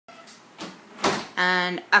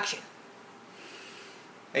And action.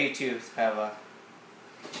 Hey YouTube, it's Pavla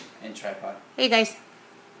and Tripod. Hey guys.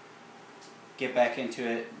 Get back into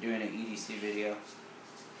it, doing an EDC video.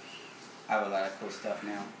 I have a lot of cool stuff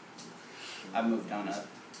now. I've moved on up,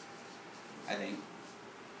 I think.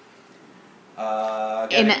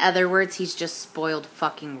 In other words, he's just spoiled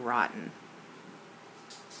fucking rotten.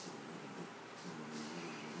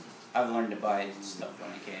 I've learned to buy stuff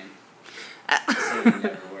when I can. Saving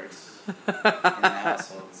never works in the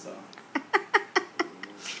household, so.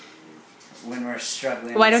 When we're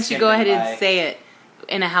struggling. Why don't you go ahead and say it?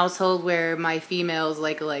 In a household where my females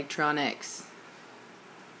like electronics.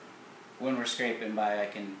 When we're scraping by, I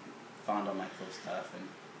can fondle my cool stuff, and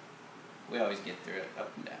we always get through it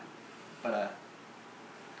up and down. But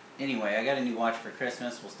anyway, I got a new watch for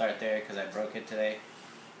Christmas. We'll start there because I broke it today.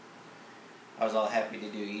 I was all happy to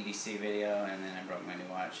do EDC video, and then I broke my new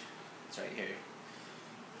watch. It's right here.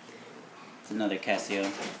 It's another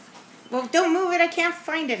Casio. Well, don't move it. I can't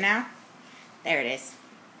find it now. There it is.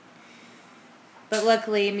 But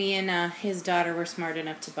luckily, me and his daughter were smart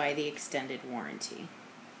enough to buy the extended warranty.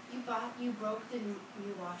 You broke the new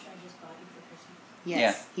watch I just bought you for Christmas?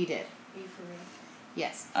 Yes, he did. Are you for real?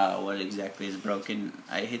 Yes. What exactly is broken?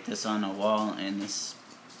 I hit this on a wall, and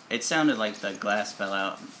it sounded like the glass fell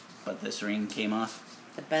out, but this ring came off.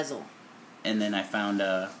 The bezel. And then I found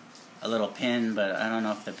a little pin, but I don't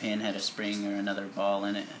know if the pin had a spring or another ball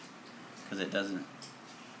in it, because it doesn't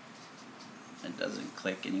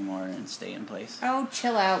click anymore and stay in place. Oh,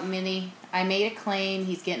 chill out, Minnie. I made a claim.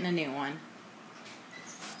 He's getting a new one.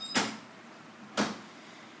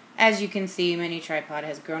 As you can see, Minnie Tripod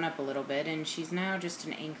has grown up a little bit, and she's now just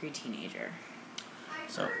an angry teenager.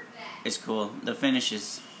 So, it's cool. The finish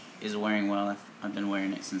is wearing well. I've been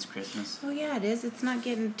wearing it since Christmas. Oh yeah, it is. It's not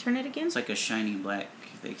getting... Turn it again? It's like a shiny black,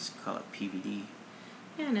 they call it PVD.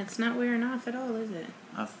 Yeah, and it's not wearing off at all, is it?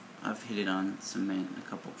 I've hit it on cement in a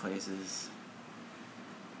couple places.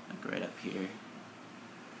 Like right up here.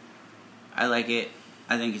 I like it.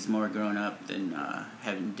 I think it's more grown up than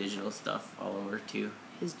having digital stuff all over too.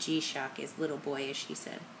 His G-Shock is little boyish, he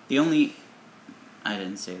said. I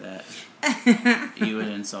didn't say that. You would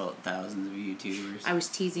insult thousands of YouTubers. I was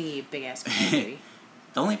teasing you, big ass baby.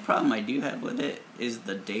 The only problem I do have with it is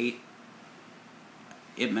the date.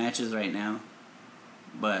 It matches right now,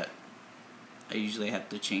 but I usually have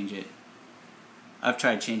to change it. I've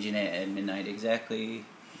tried changing it at midnight exactly.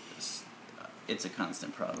 It's a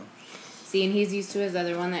constant problem. See, and he's used to his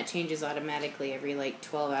other one that changes automatically every like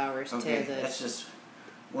 12 hours Okay, to the... that's just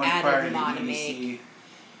one part of the EDC.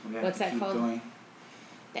 What's that called? Going.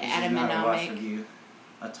 The This is not a watch atomic. review.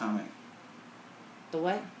 Atomic. The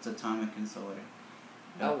what? It's atomic and solar.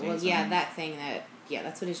 Oh, well, Updates yeah, on- that thing that... Yeah,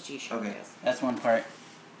 that's what his G-Shock Okay, is. that's one part.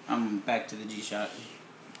 I'm back to the G-Shock.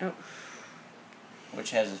 Oh.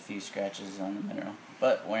 Which has a few scratches on the mineral,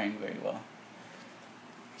 but wearing very well.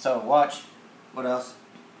 So, watch. What else?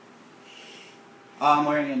 Oh, I'm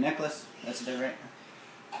wearing a necklace. That's different.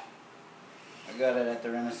 I got it at the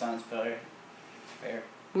Renaissance Fair.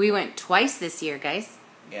 We went twice this year, guys.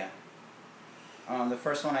 Yeah. The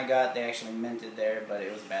first one I got, they actually minted there, but it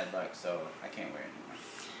was bad luck, so I can't wear it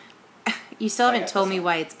anymore. You still So I haven't got told this me one.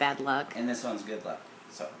 why it's bad luck. And this one's good luck,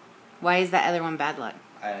 so Why is that other one bad luck?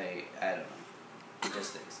 I don't know. It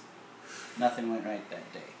just is. Nothing went right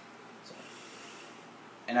that day. So.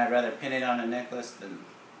 And I'd rather pin it on a necklace than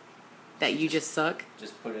That you just suck?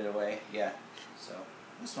 just put it away. Yeah. So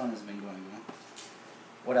this one has been going well.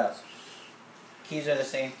 What else? Keys are the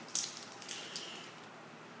same.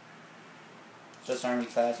 Swiss Army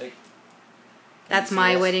Classic. Can That's you see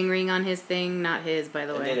my this? wedding ring on his thing, not his, by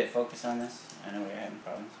the way. Did it focus on this? I know we are having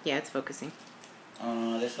problems. Yeah, it's focusing.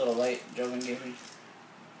 This little light Jovan gave me.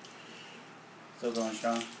 Still going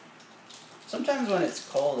strong. Sometimes when it's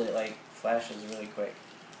cold, it like flashes really quick.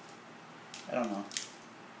 I don't know.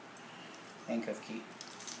 Handcuff key.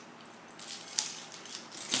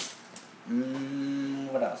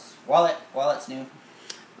 What else? Wallet. Wallet's new.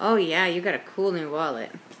 Oh yeah, you got a cool new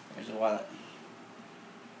wallet. There's a wallet.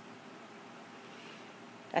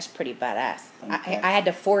 That's pretty badass. Okay. I had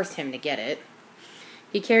to force him to get it.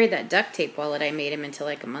 He carried that duct tape wallet I made him until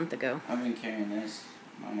like a month ago. I've been carrying this.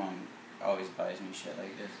 My mom always buys me shit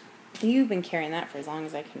like this. You've been carrying that for as long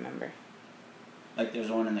as I can remember. Like there's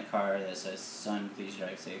one in the car that says, "Son, please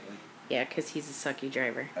drive safely." Yeah, because he's a sucky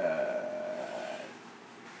driver. The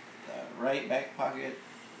right back pocket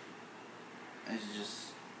is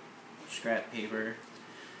just scrap paper.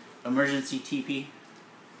 Emergency TP.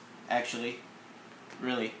 Actually,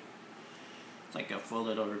 really, it's like a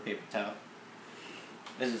folded over paper towel.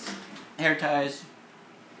 This is hair ties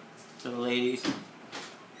for the ladies.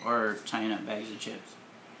 or tying up bags of chips.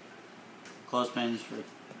 Clothespins for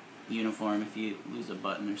uniform if you lose a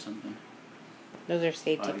button or something. Those are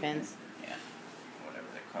safety Bobby pins. pin. Yeah, whatever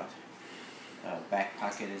they're called. Back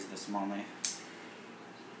pocket is the small knife.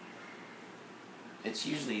 It's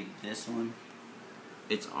usually this one.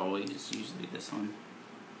 It's always usually this one.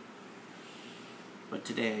 But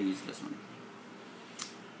today I use this one.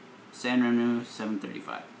 San Remo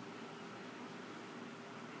 735.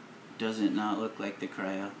 Does it not look like the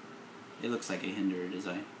Cryo? It looks like a Hinderer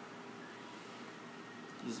design.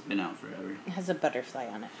 This has been out forever. It has a butterfly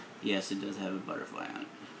on it. Yes, it does have a butterfly on it.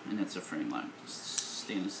 And it's a frame lock.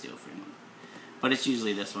 Stainless steel frame lock. But it's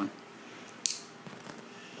usually this one.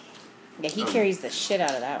 Yeah, he carries the shit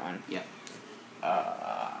out of that one. Yeah.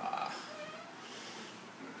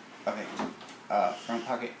 Okay. Front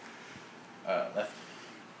pocket. Left.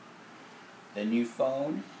 The new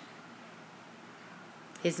phone.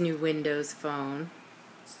 His new Windows phone.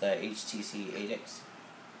 It's the HTC 8X.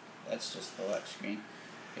 That's just the lock screen.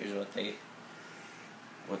 Here's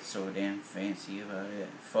what's so damn fancy about it.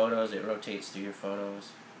 Photos, it rotates through your photos.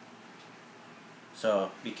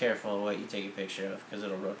 So be careful what you take a picture of because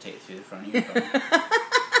it'll rotate through the front of your phone.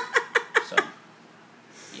 So,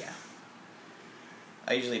 yeah.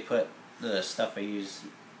 I usually put the stuff I use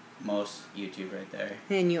most, YouTube right there.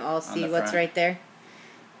 And you all see the what's front. right there?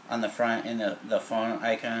 On the front, and the phone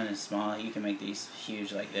icon is small. You can make these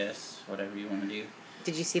huge like this, whatever you want to do.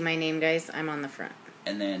 Did you see my name, guys? I'm on the front.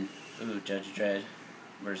 And then, Judge Dredd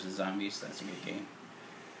versus Zombies. That's a good game.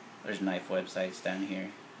 There's knife websites down here.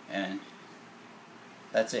 And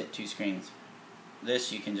that's it, 2 screens.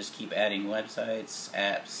 This, you can just keep adding websites,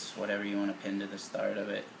 apps, whatever you want to pin to the start of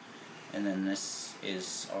it. And then this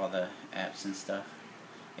is all the apps and stuff.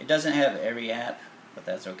 It doesn't have every app, but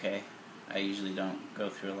that's okay. I usually don't go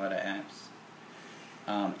through a lot of apps.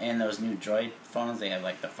 And those new Droid phones, they have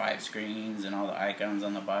like the 5 screens and all the icons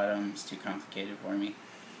on the bottom. It's too complicated for me.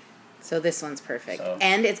 So this one's perfect. So-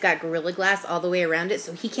 And it's got Gorilla Glass all the way around it,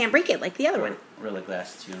 so he can't break it like the other one. Gorilla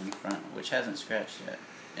Glass 2 on the front, which hasn't scratched yet.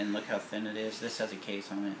 And look how thin it is. This has a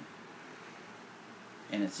case on it.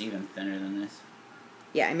 And it's even thinner than this.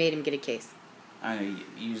 Yeah, I made him get a case. I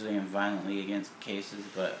usually am violently against cases,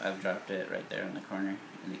 but I've dropped it right there in the corner,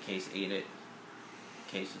 and the case ate it.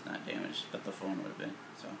 The case is not damaged, but the phone would have been.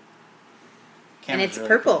 So. And Camera's it's really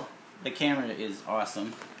purple. cool. The camera is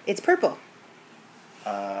awesome. It's purple.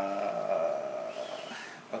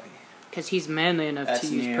 Okay. Because he's manly enough That's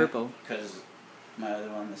to use new, purple. because my other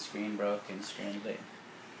one, the screen broke and screened it.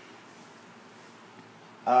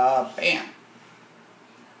 Bam!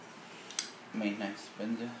 Main knife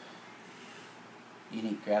Spenza.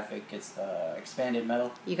 Unique graphic. It's the expanded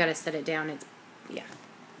metal. You gotta set it down. It's, yeah.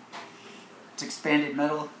 It's expanded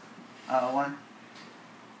metal one.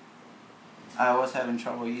 I was having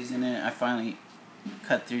trouble using it. I finally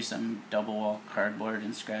cut through some double wall cardboard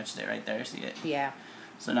and scratched it right there. See it? Yeah.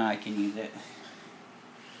 So now I can use it.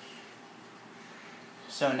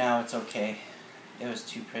 So now it's okay. It was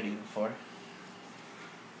too pretty before.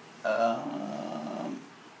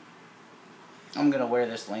 I'm gonna wear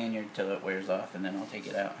this lanyard till it wears off, and then I'll take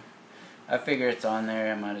it out. I figure it's on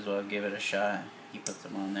there. I might as well give it a shot. He puts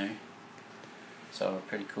them on there, so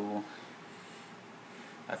pretty cool.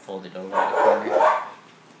 I fold it over the corner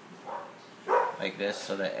like this,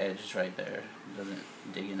 so the edge is right there. It doesn't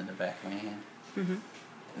dig into the back of my hand.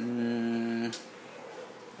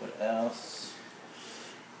 What else?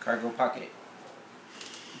 Cargo pocket.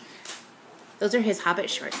 Those are his Hobbit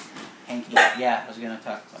shorts. Hanky. Yeah, I was gonna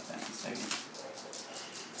talk about that in a second.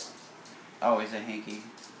 Always a hanky.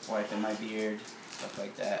 Wiping my beard. Stuff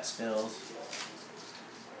like that. Spills.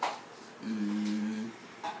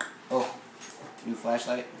 Oh, new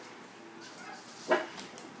flashlight.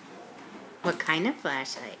 What kind of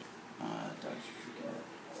flashlight? Dogs forget.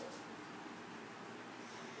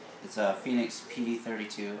 It's a Phoenix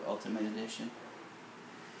PD32 Ultimate Edition.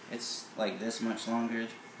 It's like this much longer.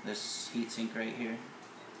 This heatsink right here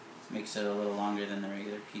makes it a little longer than the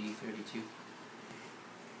regular PD32.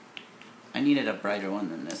 I needed a brighter one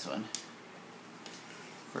than this one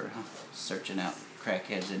for searching out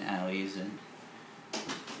crackheads in alleys, and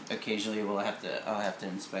occasionally I'll have to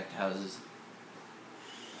inspect houses,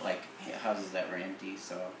 like houses that were empty.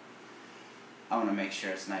 So I want to make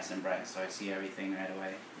sure it's nice and bright so I see everything right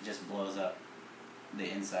away. It just blows up the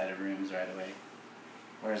inside of rooms right away.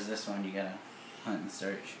 Whereas this one, you gotta hunt and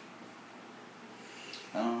search.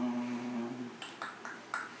 Got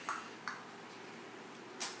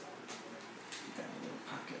a little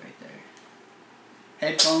pocket right there.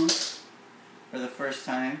 Headphones for the first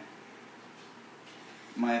time.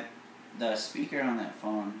 The speaker on that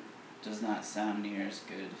phone does not sound near as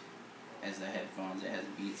good as the headphones. It has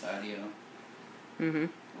Beats audio,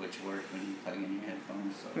 which work when you plug in your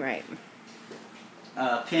headphones. So. Right.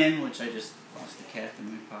 Pin, which I just lost the cap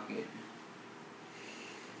in my pocket.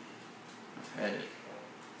 I've had it.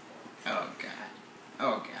 Oh God.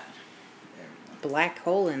 Oh God. There we go. Black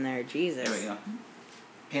hole in there, Jesus. There we go.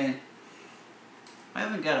 Pin. I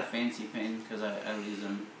haven't got a fancy pin because I lose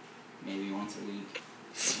them maybe once a week.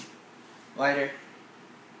 Lighter.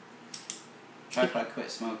 Tripod quit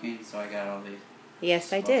smoking, so I got all these.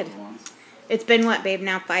 Yes, I did. Ones. It's been what, babe,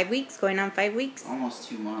 now 5 weeks? Going on 5 weeks? Almost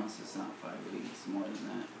 2 months. It's not 5 weeks. More than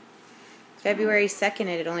that. February 2nd,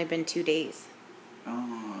 it had only been 2 days.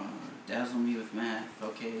 Oh, dazzle me with math.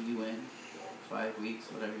 Okay, you win. 5 weeks,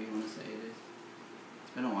 whatever you want to say it is.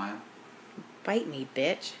 It's been a while. Bite me,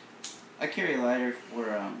 bitch. I carry a lighter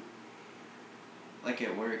for, like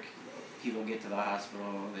at work, people get to the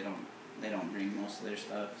hospital, they don't bring most of their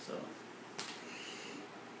stuff, so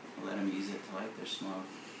I let them use it to light their smoke.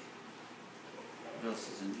 What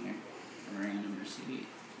else is in here? A random receipt.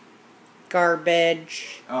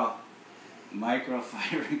 Garbage. Oh,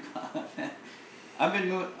 microfiber cloth. I've been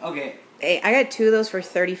moving, okay. Hey, I got 2 of those for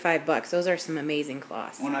 $35. Those are some amazing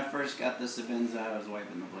cloths. When I first got the Sabenza, I was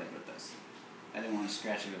wiping the blade with this. I didn't want to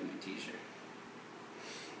scratch it with my t-shirt.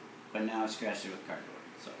 But now I've scratched it with cardboard,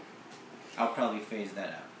 so I'll probably phase that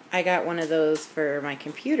out. I got one of those for my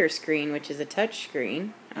computer screen, which is a touch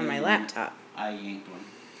screen on my laptop. I yanked one.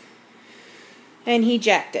 And he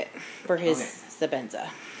jacked it for his Sabenza.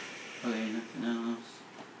 Okay, nothing else.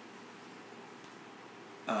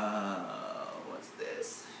 What's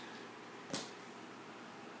this?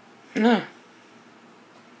 I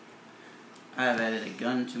have added a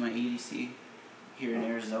gun to my EDC. Here in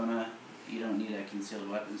Arizona, you don't need a concealed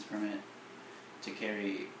weapons permit to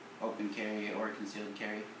carry open carry or concealed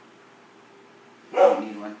carry. You don't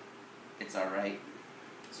need one. It's alright.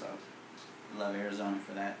 So, love Arizona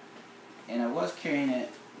for that. And I was carrying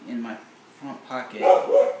it in my front pocket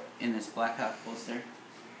in this Black Hawk holster.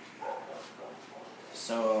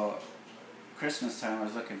 So, Christmas time I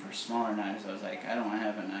was looking for smaller knives. I was like, I don't want to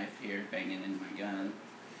have a knife here banging in my gun.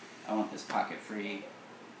 I want this pocket free.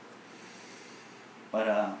 But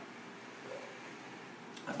I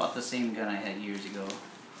bought the same gun I had years ago.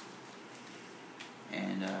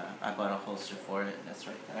 And I bought a holster for it. That's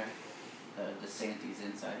right there. The DeSantis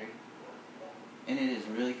Insider. And it is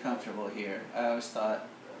really comfortable here. I always thought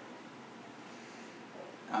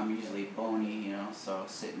I'm usually bony, you know, so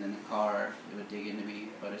sitting in the car, it would dig into me,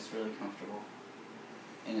 but it's really comfortable.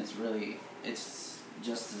 And it's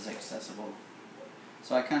just as accessible.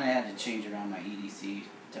 So I kind of had to change around my EDC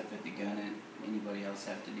to fit the gun in. Anybody else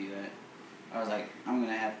have to do that? I was like, I'm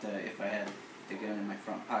going to have to, if I had the gun in my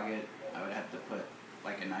front pocket, I would have to put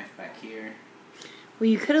like a knife back here. Well,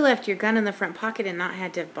 you could have left your gun in the front pocket and not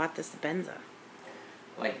had to have bought the Sabenza.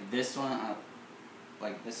 Like this one,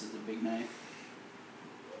 like this is a big knife.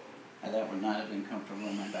 That would not have been comfortable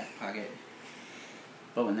in my back pocket.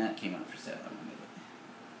 But when that came out for sale, I wanted it.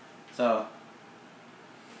 So,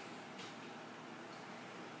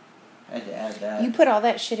 I had to add that. You put all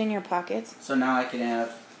that shit in your pockets? So now I can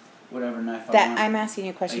have whatever knife I That want. I'm asking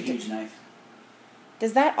you a question. A huge knife.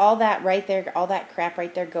 Does that all that crap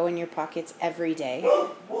right there go in your pockets every day?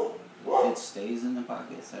 It stays in the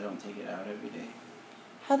pockets. I don't take it out every day.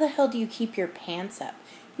 How the hell do you keep your pants up?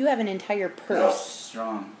 You have an entire purse.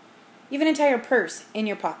 Strong. You have an entire purse in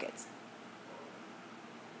your pockets.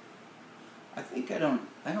 I think I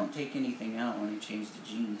don't take anything out when I change the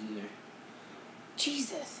jeans either.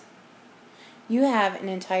 Jesus. You have an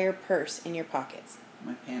entire purse in your pockets.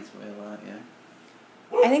 My pants weigh a lot, yeah.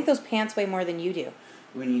 I think those pants weigh more than you do.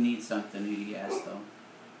 When you need something, who do you ask though?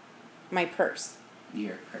 My purse.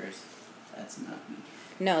 Your purse. That's not me.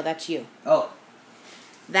 No, that's you. Oh.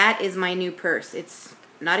 That is my new purse. It's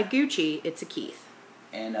not a Gucci, it's a Keith.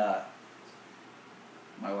 And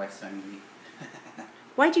my wife's hungry.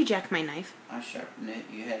 Why'd you jack my knife? I sharpened it.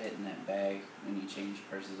 You had it in that bag when you changed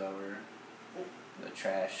purses over. The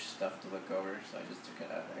trash stuff to look over, so I just took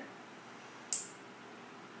it out of there.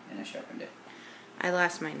 And I sharpened it. I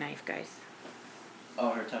lost my knife, guys.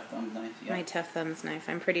 Oh, her Tough Thumbs knife? Yeah. My Tough Thumbs knife.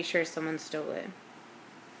 I'm pretty sure someone stole it.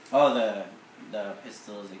 Oh, the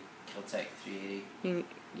pistol is a Kiltech 380.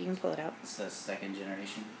 You can pull it out. It's the second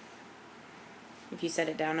generation. If you set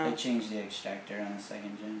it down, They I'll... changed the extractor on the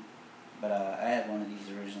second gen. But I had one of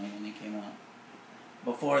these originally when they came out.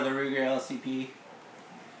 Before the Ruger LCP.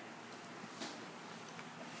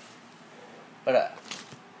 But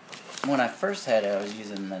when I first had it, I was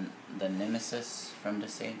using the Nemesis from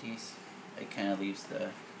DeSantis. It kind of leaves the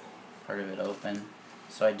part of it open,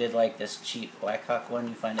 So I did like this cheap Blackhawk one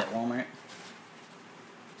you find at Walmart.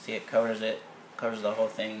 See, it covers the whole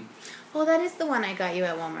thing. Oh, that is the one I got you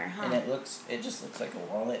at Walmart, huh? And it just looks like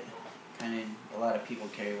a wallet. Kind of, a lot of people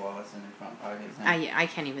carry wallets in their front pockets. I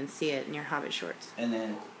can't even see it in your Hobbit shorts. And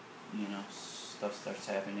then, stuff starts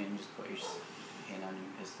happening and just put your hand on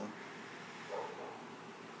your pistol.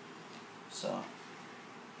 So,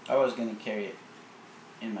 I was going to carry it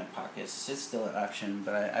in my pockets. It's still an option,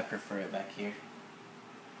 but I prefer it back here.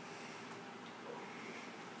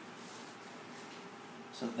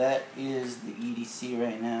 So that is the EDC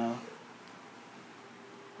right now.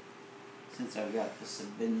 Since I've got the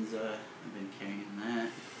Sebenza, I've been carrying that.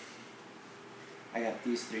 I got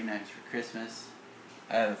these 3 knives for Christmas.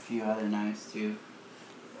 I have a few other knives too.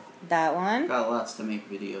 That one. Got lots to make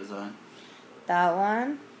videos on. That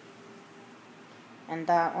one. And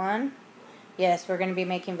that one. Yes, we're going to be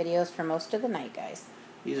making videos for most of the night, guys.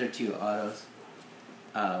 These are 2 autos.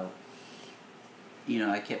 I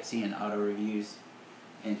kept seeing auto reviews.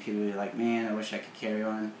 And people were like, man, I wish I could carry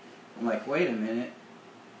one. I'm like, wait a minute.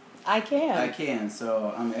 I can. I can,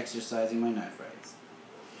 so I'm exercising my knife rights.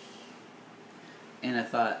 And I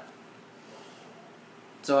thought,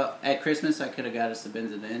 so at Christmas I could have got a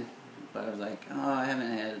Sebenza then, but I was like, oh, I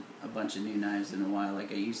haven't had a bunch of new knives in a while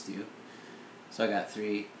like I used to. So I got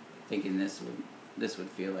 3, thinking this would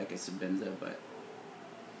feel like a Sebenza, but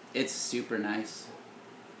it's super nice.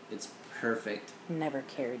 It's perfect. Never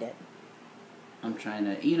carried it. I'm trying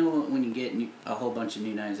to, when you get a whole bunch of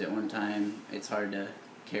new knives at one time, it's hard to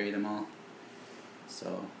carry them all.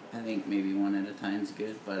 So I think maybe one at a time is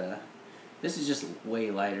good, but this is just way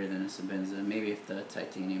lighter than a Sebenza. Maybe if the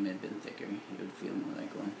titanium had been thicker, it would feel more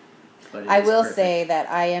like one. But I will say that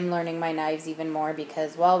I am learning my knives even more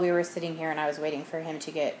because while we were sitting here and I was waiting for him to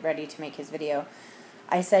get ready to make his video,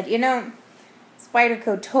 I said,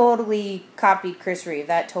 Spyderco totally copied Chris Reeve.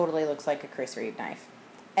 That totally looks like a Chris Reeve knife.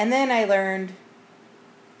 And then I learned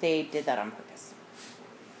they did that on purpose.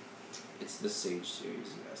 It's the Sage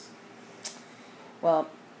series, yes. Well,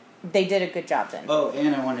 they did a good job then. Oh,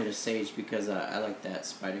 and I wanted a Sage because I like that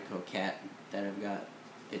Spyderco cat that I've got.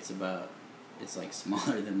 It's like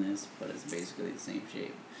smaller than this, but it's basically the same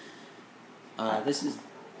shape. These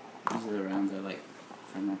are the rounds I like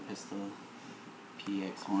from my pistol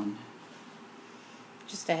PX1.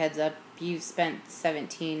 Just a heads up, you spent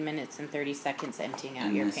 17 minutes and 30 seconds emptying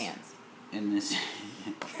out your pants. And this,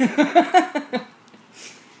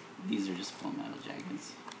 these are just full metal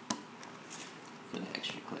jackets for the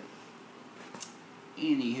extra clip.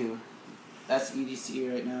 Anywho, that's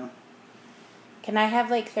EDC right now. Can I have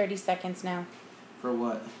like 30 seconds now? For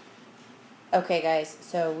what? Okay, guys,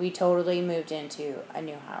 so we totally moved into a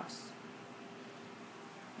new house.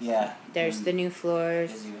 Yeah. There's the new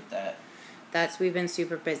floors. Busy with that. We've been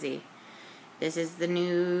super busy. This is the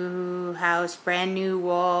new house, brand new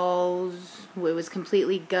walls. It was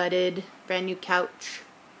completely gutted, brand new couch.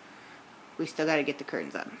 We still got to get the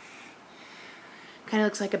curtains up. Kind of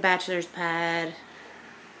looks like a bachelor's pad.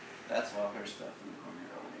 That's all her stuff in the corner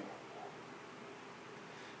over there.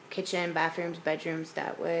 Kitchen, bathrooms, bedrooms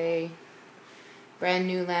that way. Brand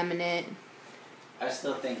new laminate. I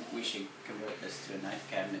still think we should convert this to a knife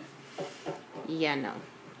cabinet. Yeah, no.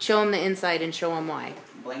 Show them the inside and show them why.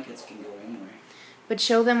 Blankets can go anywhere. But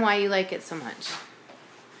show them why you like it so much.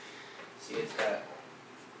 See, it's got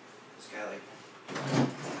like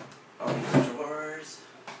all these drawers.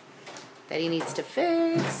 That he needs to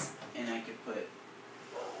fix. And I could put,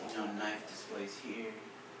 knife displays here.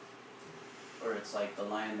 Or it's like the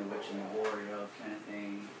Lion, the Witch, and the Warrior kind of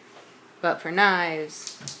thing. But for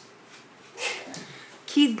knives.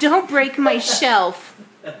 Keith, don't break my shelf.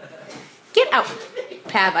 Get out.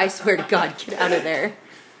 Pav, I swear to God, get out of there.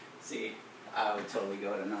 See, I would totally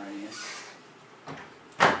go to Narnia.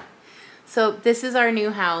 So this is our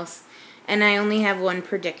new house, and I only have one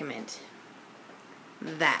predicament.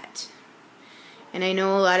 That. And I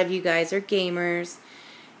know a lot of you guys are gamers,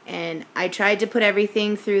 and I tried to put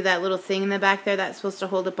everything through that little thing in the back there that's supposed to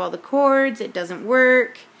hold up all the cords. It doesn't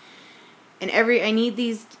work. And I need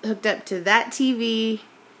these hooked up to that TV.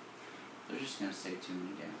 They're just going to say too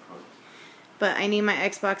many damn cords. But I need my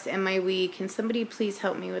Xbox and my Wii. Can somebody please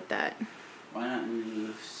help me with that? Why not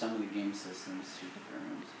move some of the game systems to different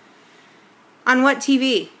rooms? On what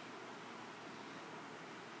TV?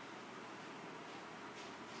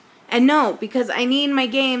 And no, because I need my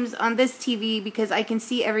games on this TV because I can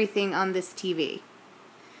see everything on this TV.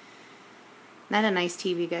 Not a nice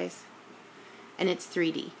TV, guys. And it's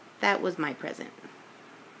 3D. That was my present.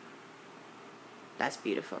 That's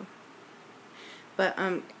beautiful. But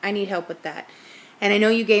I need help with that. And I know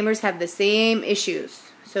you gamers have the same issues.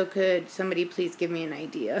 So could somebody please give me an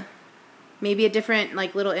idea? Maybe a different,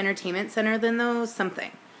 like, little entertainment center than those?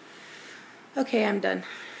 Something. Okay, I'm done.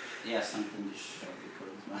 Yeah, something to shove the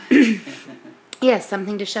cords behind. Yes,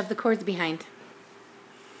 something to shove the cords behind. So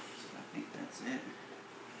I think that's it.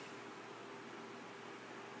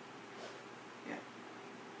 Yeah.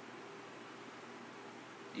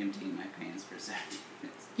 Emptying my pants for 17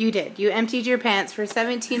 minutes. You did. You emptied your pants for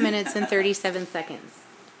 17 minutes and 37 seconds.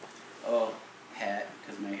 Oh, hat,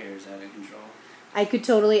 because my hair is out of control. I could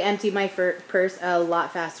totally empty my purse a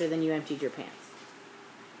lot faster than you emptied your pants.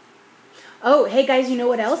 Oh, hey guys, you know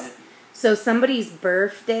what else? So somebody's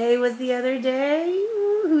birthday was the other day.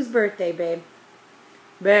 Ooh, whose birthday, babe?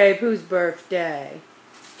 Babe, whose birthday?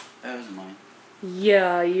 That was mine.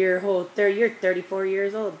 Yeah, you're 34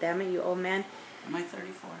 years old. Damn it, you old man. Am I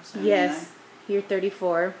 34? Yes, you're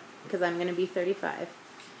 34 because I'm going to be 35.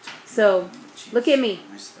 So, look at me.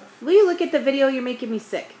 Will you look at the video? You're making me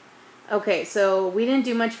sick. Okay, so we didn't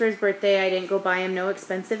do much for his birthday. I didn't go buy him no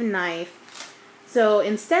expensive knife. So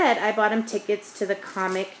instead, I bought him tickets to the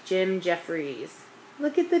comic Jim Jeffries.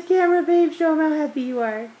 Look at the camera, babe. Show him how happy you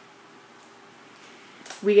are.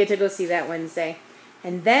 We get to go see that Wednesday.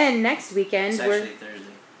 And then next weekend, It's actually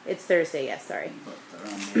Thursday. It's Thursday, yes, sorry. But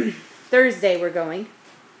they're on there. Thursday we're going.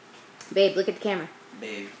 Babe, look at the camera.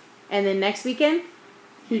 Babe. And then next weekend,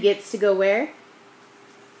 he gets to go where?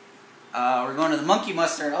 We're going to the Monkey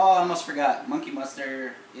Muster. Oh, I almost forgot. Monkey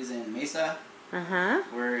Muster is in Mesa. Uh-huh.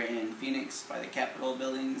 We're in Phoenix by the Capitol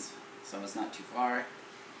buildings, so it's not too far.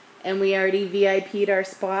 And we already VIP'd our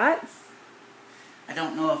spots. I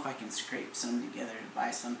don't know if I can scrape some together to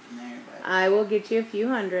buy something there, but I will get you a few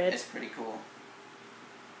hundred. it's pretty cool.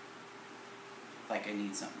 Like I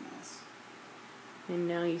need something else. And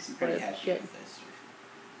now you I'm pretty spoiled happy shit. with this.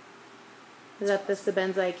 Is that the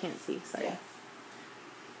Sebenza I can't see? Sorry. Yeah.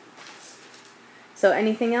 So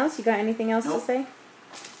anything else? You got anything else Nope. to say?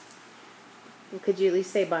 Well, could you at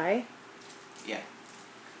least say bye? Yeah.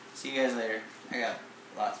 See you guys later. I got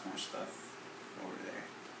lots more stuff over there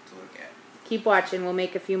to look at. Keep watching. We'll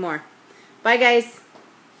make a few more. Bye, guys.